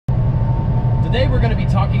Today we're going to be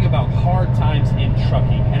talking about hard times in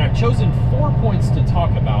trucking, and I've chosen 4 points to talk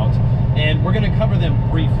about, and we're going to cover them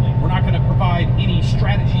briefly. We're not going to provide any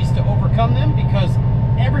strategies to overcome them because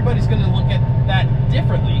everybody's going to look at that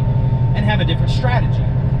differently and have a different strategy.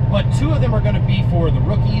 But 2 of them are going to be for the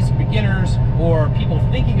rookies, beginners, or people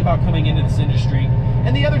thinking about coming into this industry,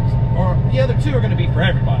 and the other 2 are going to be for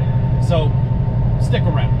everybody. So stick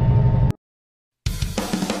around.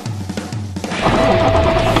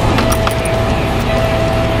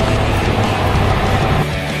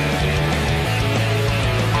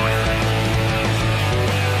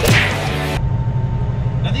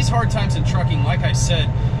 These hard times in trucking, like I said,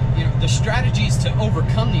 the strategies to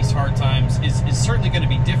overcome these hard times is certainly going to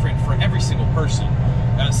be different for every single person.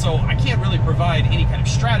 So I can't really provide any kind of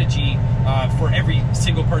strategy for every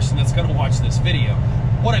single person that's going to watch this video.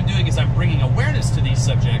 What I'm doing is I'm bringing awareness to these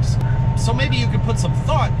subjects, so maybe you can put some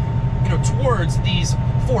thought, towards these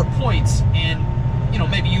 4 points, and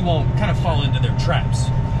maybe you won't kind of fall into their traps.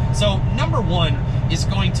 So number 1 is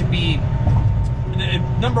going to be.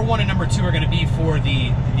 Number 1 and number 2 are going to be for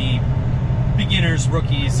the beginners,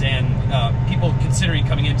 rookies, and people considering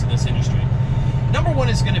coming into this industry. Number 1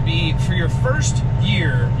 is going to be for your first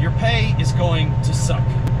year, your pay is going to suck.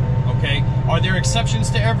 Okay? Are there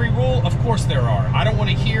exceptions to every rule? Of course there are. I don't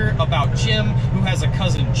want to hear about Jim, who has a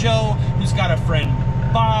cousin Joe, who's got a friend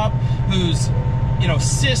Bob, whose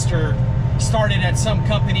sister started at some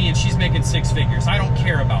company and she's making 6 figures. I don't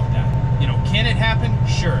care about that. Can it happen?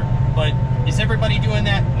 Sure. But is everybody doing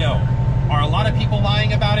that? No. Are a lot of people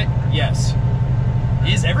lying about it? Yes.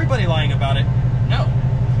 Is everybody lying about it? No.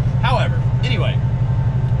 However, anyway,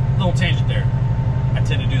 little tangent there. I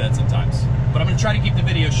tend to do that sometimes, but I'm going to try to keep the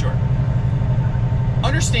video short.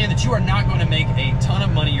 Understand that you are not going to make a ton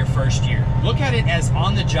of money your first year. Look at it as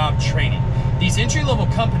on-the-job training. These entry-level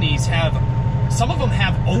companies some of them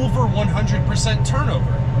have over 100%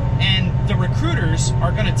 turnover. And the recruiters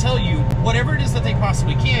are going to tell you whatever it is that they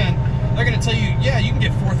possibly can. They're going to tell you, yeah, you can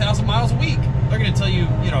get 4,000 miles a week. They're going to tell you,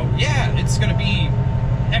 yeah, it's going to be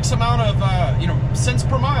X amount of, cents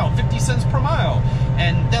per mile, 50 cents per mile.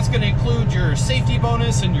 And that's going to include your safety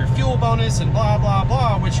bonus and your fuel bonus and blah, blah,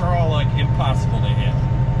 blah, which are all like impossible to hit.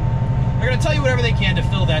 They're going to tell you whatever they can to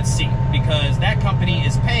fill that seat because that company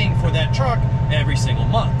is paying for that truck every single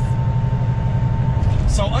month.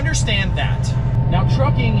 So understand that. Now,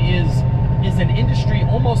 trucking is an industry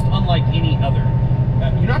almost unlike any other.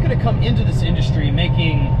 You're not going to come into this industry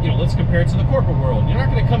making, let's compare it to the corporate world. You're not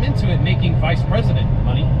going to come into it making vice president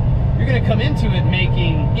money. You're going to come into it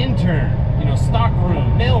making intern, stock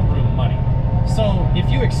room, mail room money. So if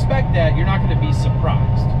you expect that, you're not going to be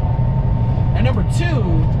surprised. And number 2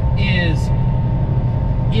 is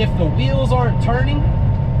if the wheels aren't turning,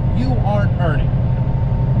 you aren't earning.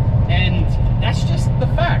 And that's just the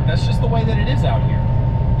fact. That's just the way that it is out here.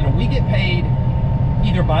 We get paid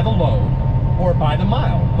either by the load or by the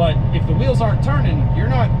mile. But if the wheels aren't turning, you're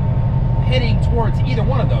not heading towards either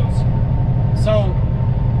one of those. So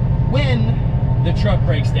when the truck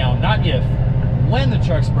breaks down, not if, when the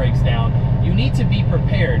truck breaks down, you need to be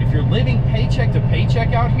prepared. If you're living paycheck to paycheck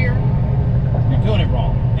out here, you're doing it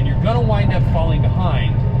wrong. And you're going to wind up falling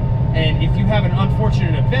behind. And if you have an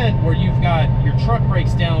unfortunate event where you've got your truck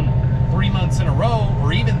breaks down 3 months in a row,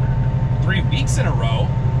 or even 3 weeks in a row,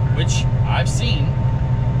 which I've seen,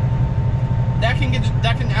 that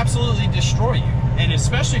can absolutely destroy you. And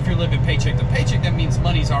especially if you're living paycheck to paycheck, that means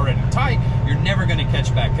money's already tight. You're never going to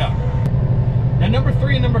catch back up. Now, number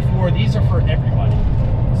 3 and number 4, these are for everybody.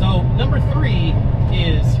 So number 3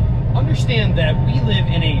 is understand that we live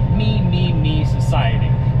in a me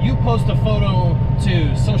society. You post a photo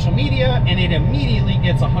to social media and it immediately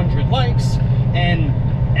gets 100 likes and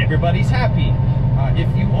everybody's happy.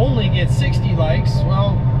 If you only get 60 likes,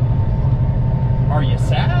 well, are you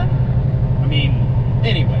sad? I mean,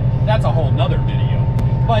 anyway, that's a whole nother video.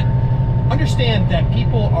 But understand that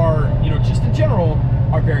people are, just in general,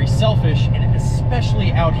 are very selfish, and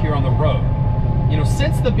especially out here on the road.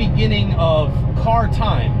 Since the beginning of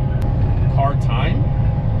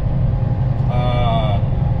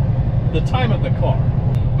the time of the car.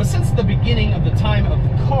 But since the beginning of the time of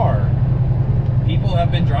the car, people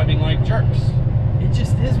have been driving like jerks. It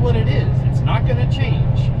just is what it is. It's not going to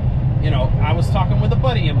change. I was talking with a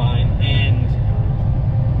buddy of mine, and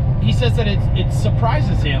he says that it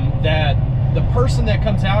surprises him that the person that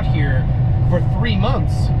comes out here for 3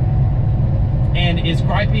 months and is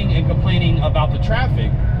griping and complaining about the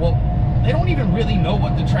traffic, well, they don't even really know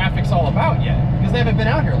what the traffic's all about yet because they haven't been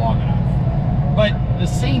out here long enough. But the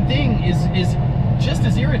same thing is just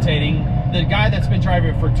as irritating the guy that's been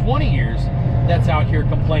driving for 20 years that's out here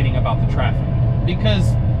complaining about the traffic.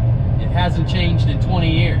 Because It hasn't changed in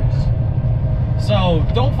 20 years. So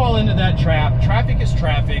don't fall into that trap. Traffic is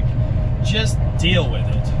traffic. Just deal with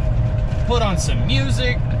it. Put on some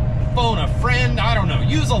music, phone a friend, I don't know,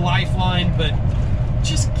 use a lifeline, but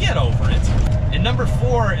just get over it. And number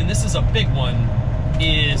 4, and this is a big one,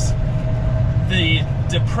 is the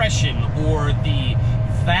depression or the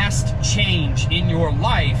vast change in your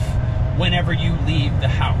life whenever you leave the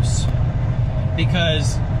house.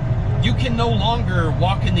 Because you can no longer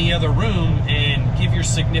walk in the other room and give your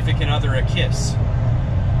significant other a kiss.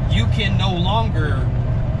 You can no longer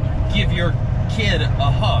give your kid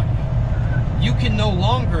a hug. You can no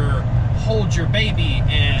longer hold your baby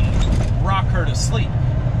and rock her to sleep.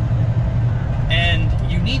 And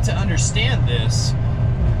you need to understand this,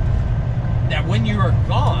 that when you are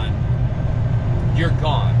gone, you're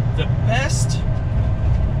gone. The best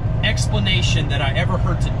explanation that I ever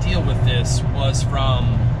heard to deal with this was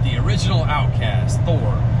from the original Outcast,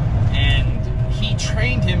 Thor. And he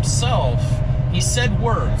trained himself, he said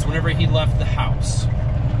words whenever he left the house.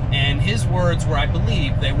 And his words were, I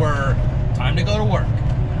believe, they were, time to go to work.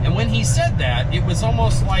 And when he said that, it was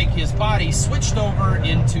almost like his body switched over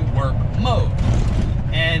into work mode.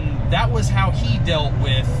 And that was how he dealt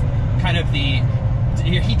with kind of he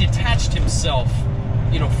detached himself,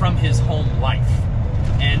 you know, from his home life.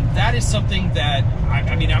 And that is something that,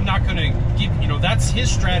 I mean, I'm not going to give, you know, that's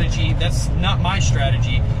his strategy. That's not my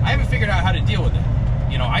strategy. I haven't figured out how to deal with it.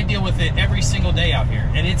 You know, I deal with it every single day out here,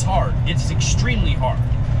 and it's hard. It's extremely hard.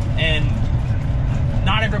 And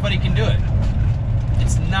not everybody can do it.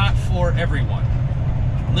 It's not for everyone.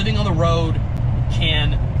 Living on the road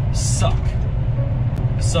can suck.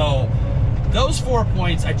 So those 4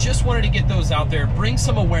 points, I just wanted to get those out there, bring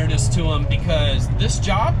some awareness to them, because this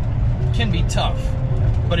job can be tough.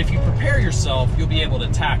 But if you prepare yourself, you'll be able to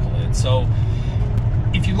tackle it. So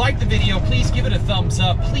if you like the video, please give it a thumbs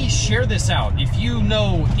up. Please share this out. If you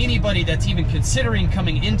know anybody that's even considering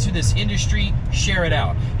coming into this industry, share it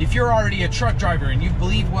out. If you're already a truck driver and you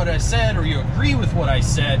believe what I said or you agree with what I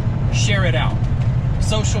said, share it out.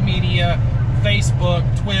 Social media, Facebook,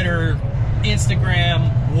 Twitter, Instagram,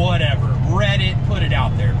 whatever, Reddit, put it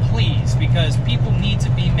out there, please, because people need to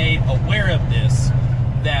be made aware of this,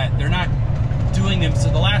 that they're not doing them, so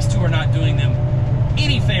the last 2 are not doing them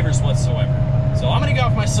any favors whatsoever. So I'm going to get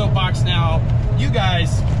off my soapbox now. You guys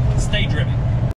stay driven.